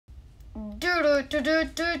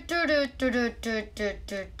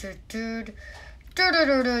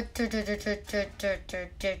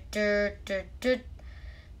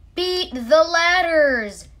Beat the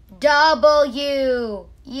letters. W.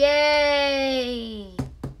 Yay!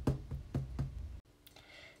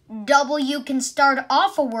 W can start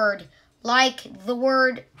off a word, like the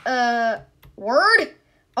word, word?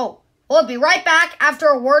 Oh, we'll be right back after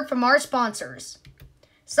a word from our sponsors.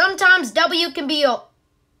 Sometimes W can be a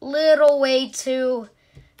little way too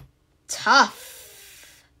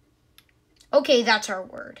tough. Okay, that's our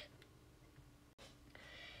word.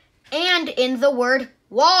 And in the word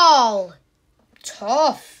wall,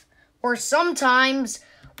 tough. Or sometimes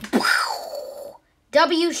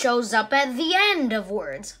W shows up at the end of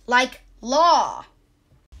words, like law.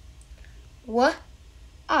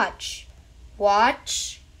 Watch.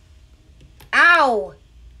 Watch. Ow.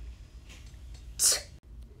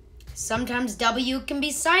 Sometimes W can be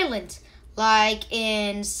silent, like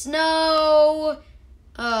in snow,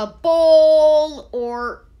 bowl,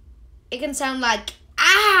 or it can sound like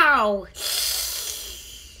ow,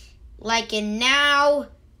 like in now,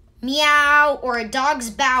 meow, or a dog's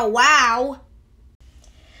bow wow.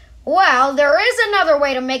 Well, there is another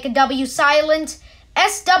way to make a W silent.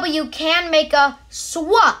 SW can make a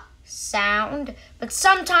swa sound, but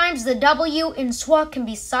sometimes the W in swa can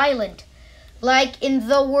be silent, like in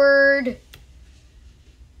the word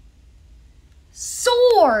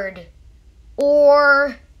sword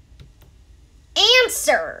or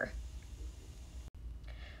answer.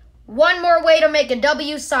 One more way to make a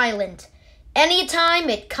W silent. Anytime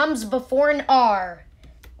it comes before an R.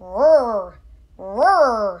 Rrr,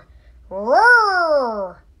 rrr,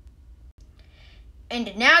 rrr.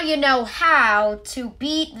 And now you know how to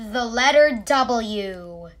beat the letter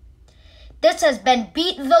W. This has been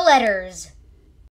Beat the Letters.